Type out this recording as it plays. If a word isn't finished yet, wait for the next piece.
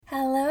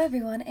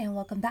everyone, and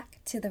welcome back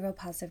to the Real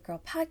Positive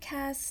Girl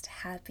podcast.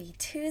 Happy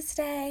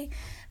Tuesday.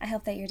 I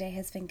hope that your day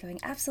has been going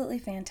absolutely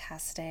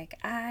fantastic.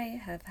 I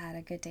have had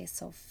a good day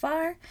so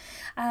far,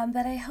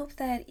 but I hope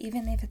that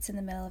even if it's in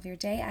the middle of your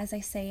day, as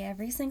I say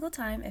every single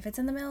time, if it's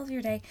in the middle of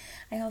your day,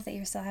 I hope that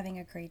you're still having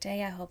a great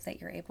day. I hope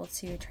that you're able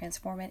to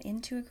transform it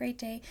into a great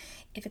day.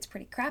 If it's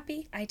pretty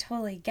crappy, I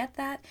totally get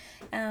that.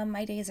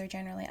 My days are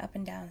generally up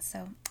and down,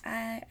 so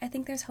I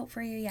think there's hope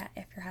for you,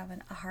 if you're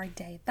having a hard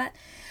day. But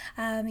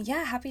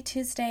happy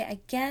Tuesday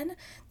again.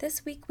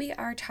 This week we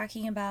are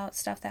talking about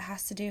stuff that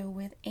has to do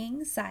with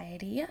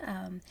anxiety.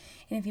 And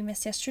if you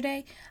missed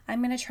yesterday,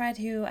 I'm going to try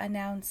to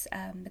announce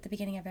at the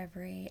beginning of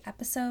every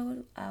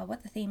episode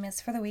what the theme is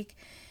for the week,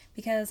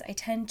 because I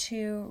tend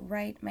to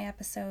write my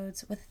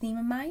episodes with a theme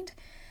in mind.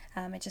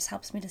 It just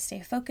helps me to stay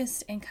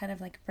focused and kind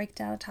of like break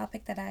down a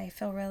topic that I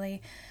feel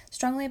really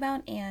strongly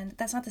about. And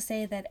that's not to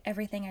say that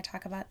everything I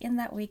talk about in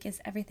that week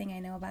is everything I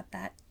know about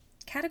that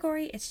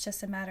category. It's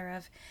just a matter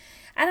of,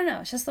 I don't know,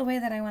 it's just the way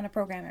that I want to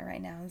program it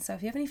right now. And so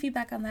if you have any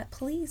feedback on that,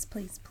 please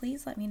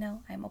let me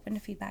know. I'm open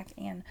to feedback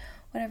and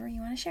whatever you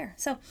want to share.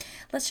 So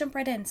let's jump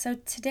right in. So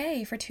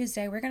today, for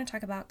Tuesday, we're going to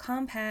talk about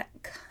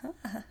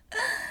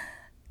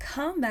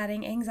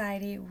combating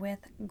anxiety with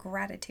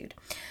gratitude.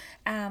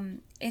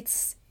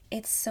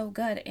 It's so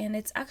good, and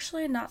it's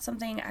actually not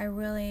something I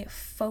really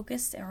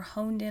focused or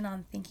honed in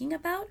on thinking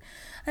about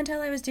until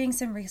I was doing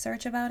some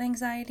research about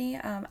anxiety.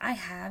 I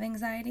have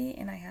anxiety,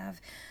 and I have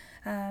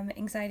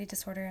anxiety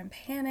disorder and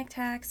panic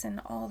attacks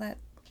and all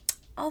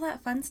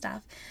that fun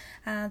stuff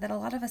that a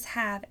lot of us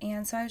have.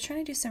 And so I was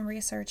trying to do some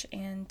research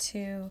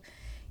into,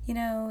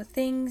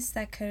 things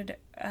that could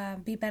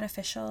be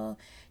beneficial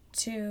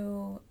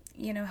to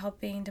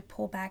helping to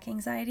pull back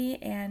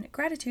anxiety, and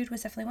gratitude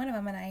was definitely one of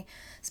them. And I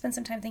spent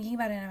some time thinking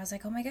about it, and I was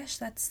like, oh my gosh,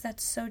 that's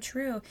so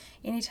true.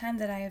 Anytime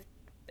that I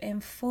am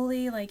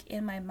fully like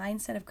in my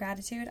mindset of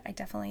gratitude, I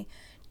definitely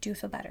do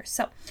feel better.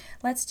 So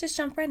let's just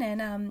jump right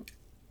in.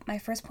 My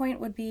first point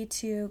would be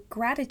to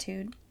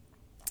gratitude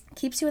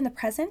keeps you in the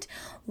present,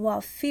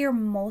 while fear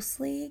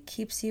mostly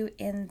keeps you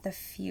in the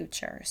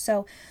future.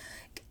 So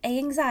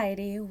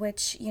anxiety,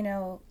 which,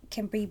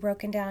 can be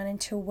broken down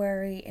into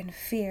worry and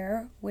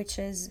fear, which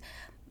is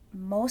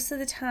most of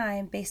the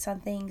time based on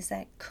things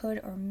that could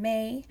or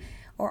may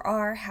or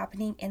are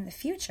happening in the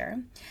future.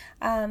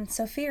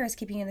 So fear is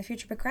keeping you in the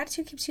future, but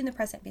gratitude keeps you in the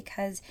present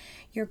because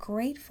you're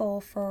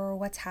grateful for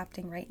what's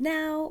happening right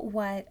now.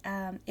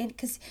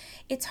 Because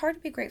it's hard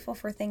to be grateful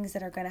for things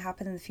that are going to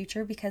happen in the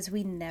future, because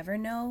we never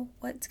know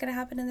what's going to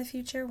happen in the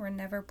future. We're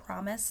never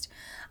promised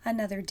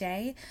another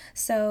day.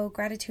 So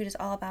gratitude is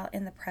all about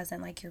in the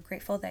present. Like, you're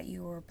grateful that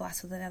you were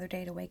blessed with another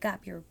day to wake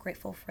up. You're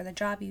grateful for the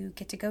job you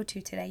get to go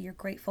to today. You're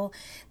grateful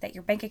that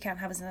your bank account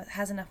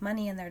has enough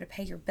money in there to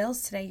pay your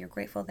bills today. You're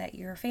grateful that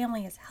your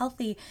family is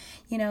healthy.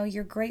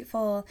 You're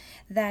grateful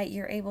that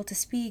you're able to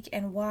speak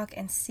and walk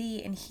and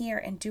see and hear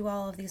and do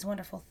all of these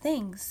wonderful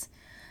things.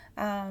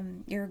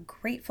 You're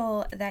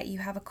grateful that you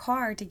have a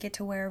car to get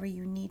to wherever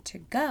you need to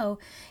go,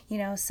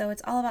 so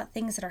it's all about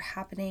things that are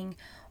happening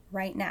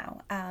right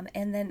now.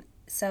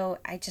 So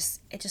I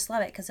just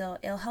love it, because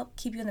it'll help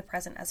keep you in the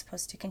present, as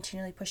opposed to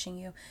continually pushing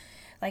you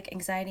like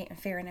anxiety and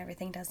fear and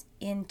everything does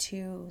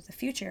into the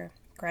future.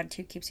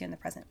 Gratitude keeps you in the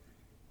present.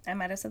 I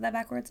might have said that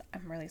backwards.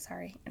 I'm really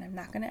sorry, and I'm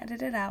not going to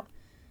edit it out,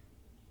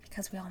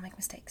 because we all make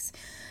mistakes.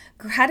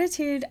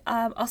 Gratitude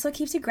also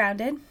keeps you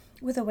grounded,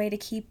 with a way to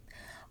keep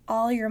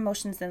all your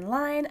emotions in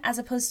line, as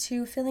opposed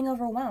to feeling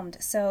overwhelmed.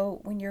 So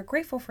when you're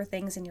grateful for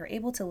things and you're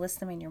able to list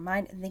them in your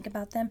mind and think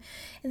about them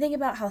and think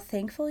about how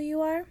thankful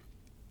you are,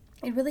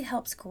 it really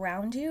helps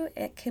ground you.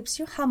 It keeps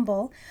you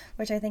humble,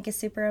 which I think is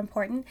super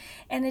important.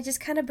 And it just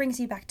kind of brings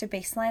you back to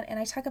baseline. And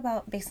I talk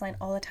about baseline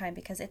all the time,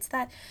 because it's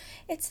that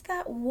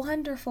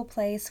wonderful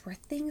place where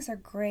things are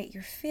great.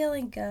 You're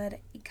feeling good.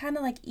 You kind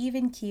of like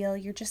even keel.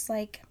 You're just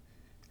like,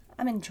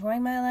 I'm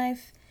enjoying my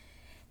life.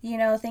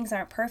 Things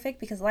aren't perfect,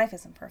 because life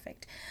isn't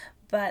perfect,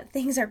 but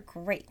things are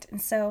great.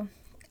 And so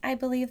I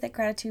believe that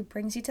gratitude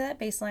brings you to that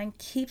baseline,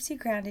 keeps you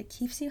grounded,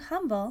 keeps you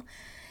humble.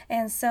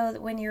 And so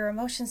when your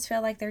emotions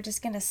feel like they're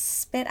just going to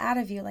spit out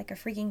of you like a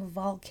freaking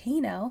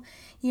volcano,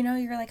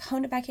 you're like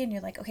honed it back in.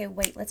 You're like, okay,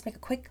 wait, let's make a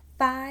quick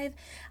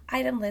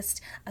 5-item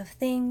list of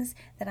things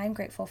that I'm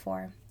grateful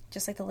for,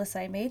 just like the list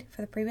I made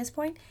for the previous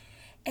point.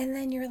 And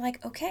then you're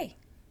like, okay,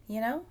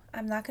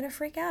 I'm not going to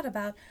freak out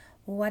about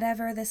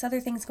whatever this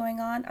other thing's going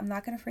on. I'm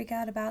not going to freak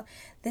out about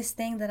this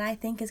thing that I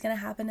think is going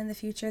to happen in the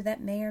future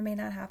that may or may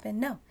not happen.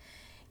 No,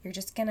 you're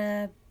just going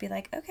to be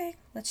like, okay,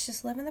 let's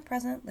just live in the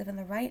present, live in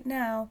the right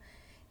now.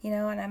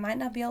 And I might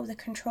not be able to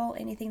control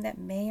anything that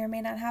may or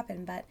may not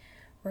happen, but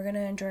we're going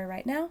to enjoy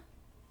right now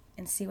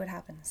and see what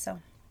happens. So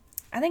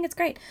I think it's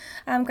great.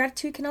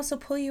 Gratitude can also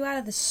pull you out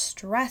of the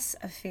stress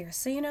of fear.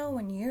 So,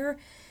 when you're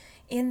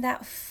in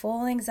that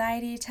full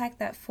anxiety attack,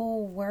 that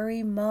full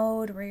worry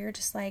mode where you're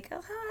just like,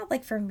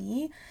 like for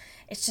me,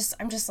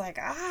 I'm just like,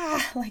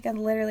 like I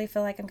literally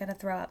feel like I'm going to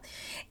throw up.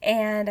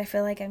 And I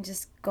feel like I'm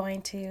just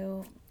going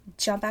to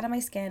jump out of my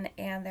skin,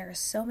 and there are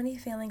so many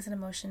feelings and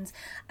emotions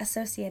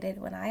associated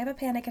when I have a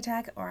panic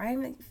attack or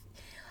I'm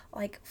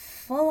like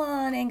full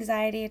on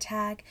anxiety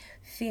attack,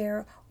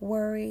 fear,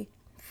 worry,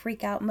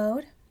 freak out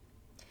mode.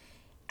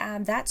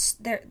 That's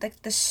there.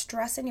 The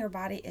stress in your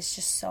body is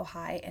just so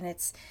high, and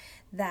it's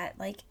that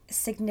like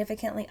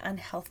significantly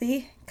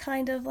unhealthy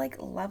kind of like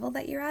level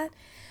that you're at.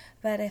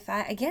 But if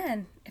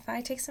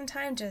I take some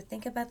time to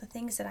think about the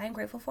things that I'm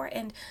grateful for,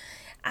 and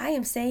I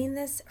am saying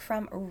this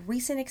from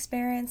recent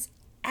experience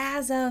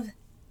as of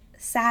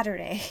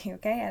Saturday,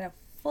 okay, I had a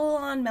full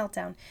on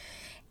meltdown.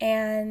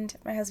 And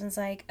my husband's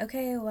like,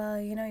 okay, well,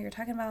 you're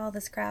talking about all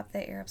this crap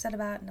that you're upset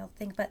about, and I'll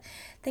think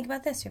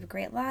about this. You have a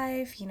great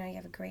life, you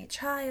have a great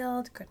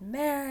child, good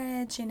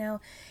marriage,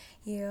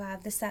 you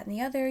have this, that, and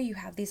the other, you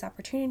have these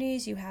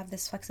opportunities, you have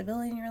this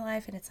flexibility in your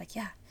life. And it's like,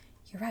 yeah,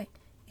 you're right.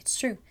 It's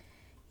true.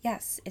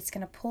 Yes,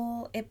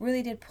 it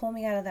really did pull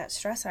me out of that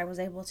stress. I was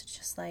able to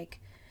just like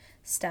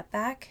step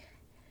back,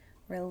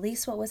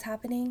 release what was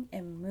happening,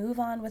 and move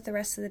on with the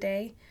rest of the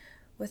day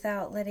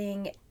without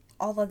letting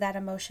all of that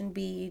emotion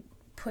be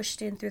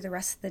pushed in through the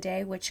rest of the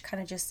day, which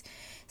kind of just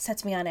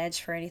sets me on edge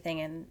for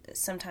anything. And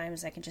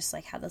sometimes I can just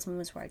like have those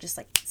moments where I just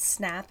like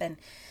snap and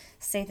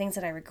say things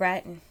that I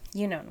regret, and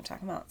you know what I'm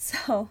talking about.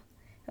 So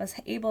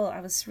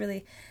I was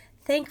really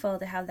thankful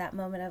to have that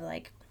moment of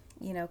like,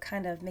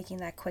 kind of making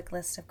that quick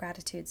list of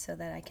gratitude so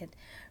that I could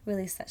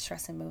release that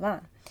stress and move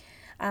on.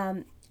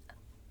 And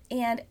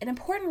an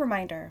important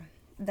reminder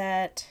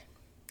that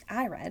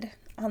I read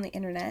on the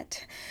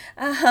internet,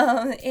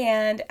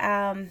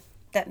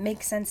 that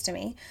makes sense to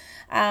me.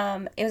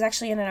 It was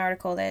actually in an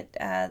article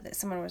that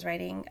someone was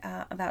writing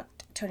about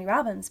Tony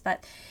Robbins,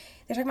 but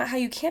they're talking about how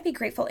you can't be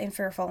grateful and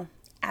fearful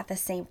at the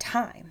same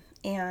time.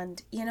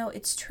 And,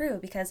 it's true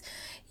because,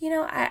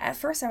 at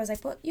first I was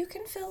like, well, you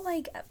can feel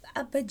like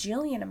a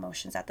bajillion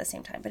emotions at the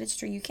same time, but it's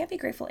true. You can't be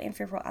grateful and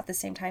fearful at the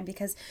same time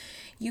because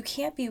you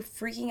can't be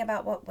freaking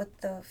about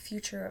what the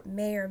future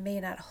may or may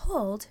not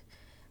hold,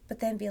 but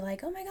then be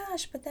like, oh my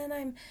gosh, but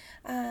then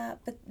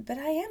but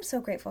I am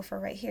so grateful for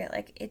right here.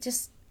 Like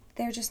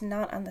they're just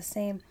not on the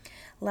same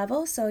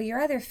level. So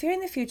you're either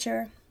fearing the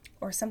future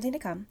or something to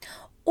come,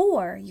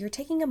 or you're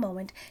taking a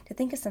moment to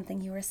think of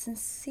something you are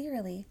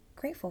sincerely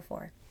grateful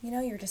for.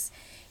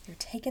 You're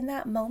taking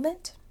that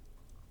moment,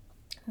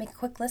 make a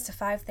quick list of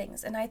 5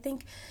 things. And I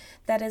think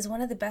that is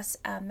one of the best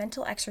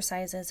mental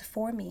exercises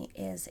for me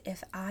is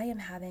if I am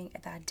having a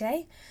bad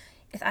day,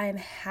 if I am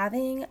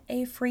having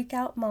a freak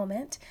out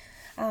moment,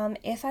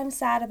 if I'm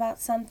sad about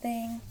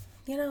something,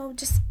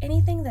 just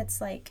anything that's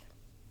like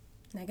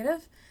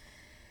negative,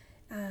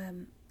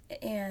 and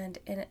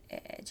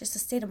just a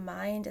state of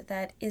mind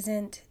that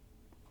isn't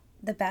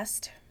the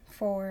best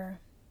for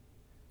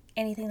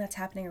anything that's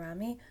happening around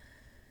me,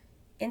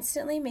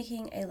 instantly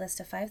making a list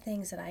of 5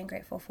 things that I'm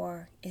grateful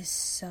for is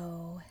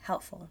so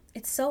helpful.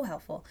 It's so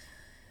helpful.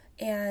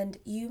 And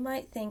you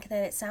might think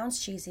that it sounds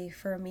cheesy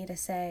for me to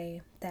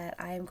say that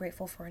I am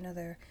grateful for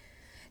another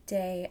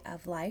day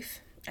of life.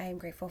 I am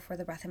grateful for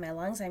the breath in my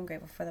lungs. I am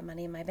grateful for the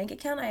money in my bank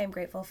account. I am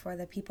grateful for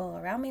the people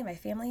around me, my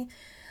family,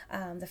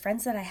 the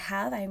friends that I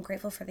have. I am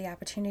grateful for the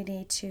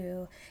opportunity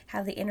to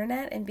have the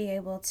internet and be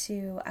able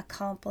to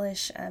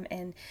accomplish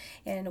and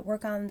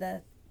work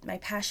on my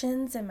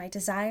passions and my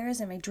desires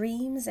and my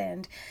dreams,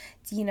 and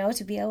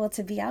to be able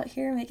to be out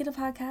here making a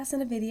podcast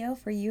and a video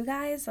for you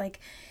guys. Like,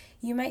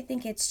 you might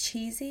think it's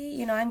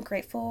cheesy. I'm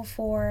grateful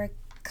for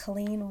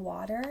clean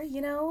water,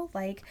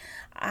 like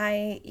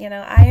I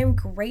am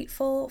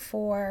grateful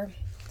for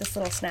this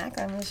little snack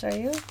I'm going to show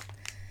you.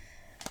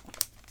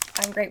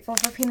 I'm grateful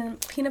for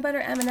peanut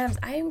butter M&Ms.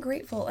 I am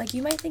grateful. Like,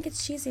 you might think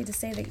it's cheesy to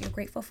say that you're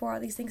grateful for all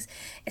these things,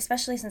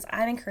 especially since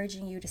I'm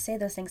encouraging you to say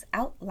those things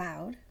out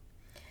loud.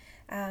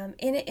 And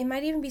it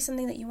might even be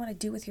something that you want to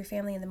do with your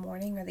family in the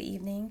morning or the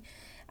evening.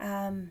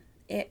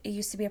 It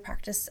used to be a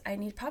practice,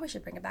 probably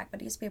should bring it back,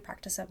 but it used to be a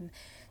practice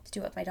to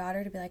do it with my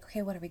daughter, to be like,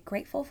 okay, what are we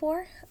grateful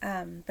for?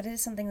 But it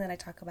is something that I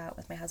talk about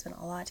with my husband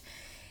a lot.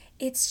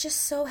 It's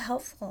just so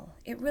helpful.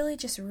 It really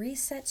just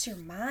resets your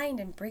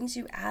mind and brings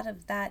you out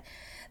of that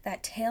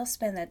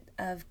tailspin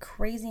of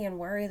crazy and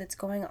worry that's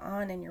going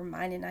on in your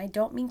mind. And I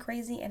don't mean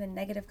crazy in a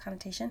negative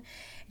connotation.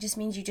 It just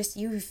means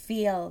you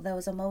feel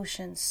those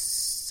emotions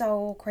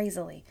so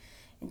crazily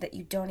that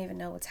you don't even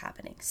know what's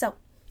happening. So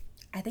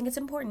I think it's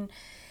important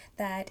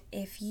that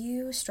if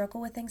you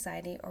struggle with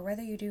anxiety, or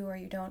whether you do or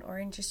you don't,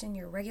 or just in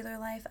your regular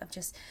life of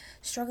just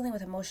struggling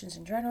with emotions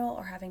in general,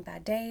 or having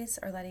bad days,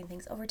 or letting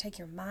things overtake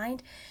your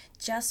mind,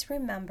 just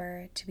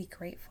remember to be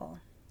grateful.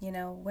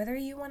 Whether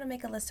you want to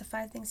make a list of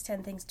 5 things,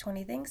 10 things,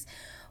 20 things,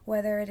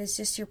 whether it is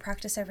just your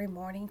practice every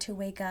morning to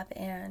wake up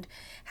and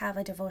have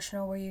a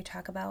devotional where you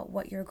talk about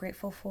what you're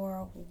grateful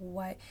for,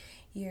 what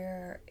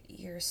you're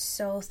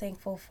so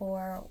thankful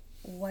for,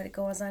 what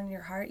goes on in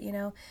your heart,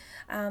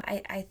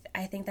 I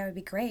think that would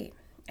be great.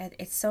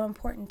 It's so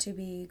important to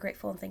be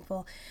grateful and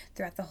thankful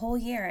throughout the whole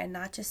year, and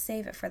not just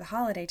save it for the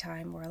holiday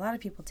time, where a lot of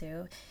people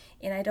do.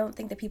 And I don't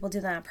think that people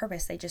do that on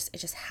purpose. It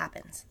just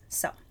happens.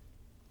 So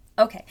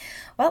Okay,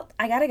 well,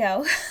 I gotta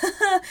go.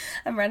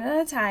 I'm running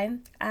out of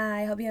time.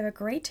 I hope you have a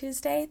great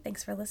Tuesday.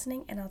 Thanks for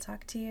listening, and I'll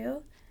talk to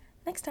you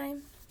next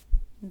time.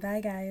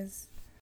 Bye, guys.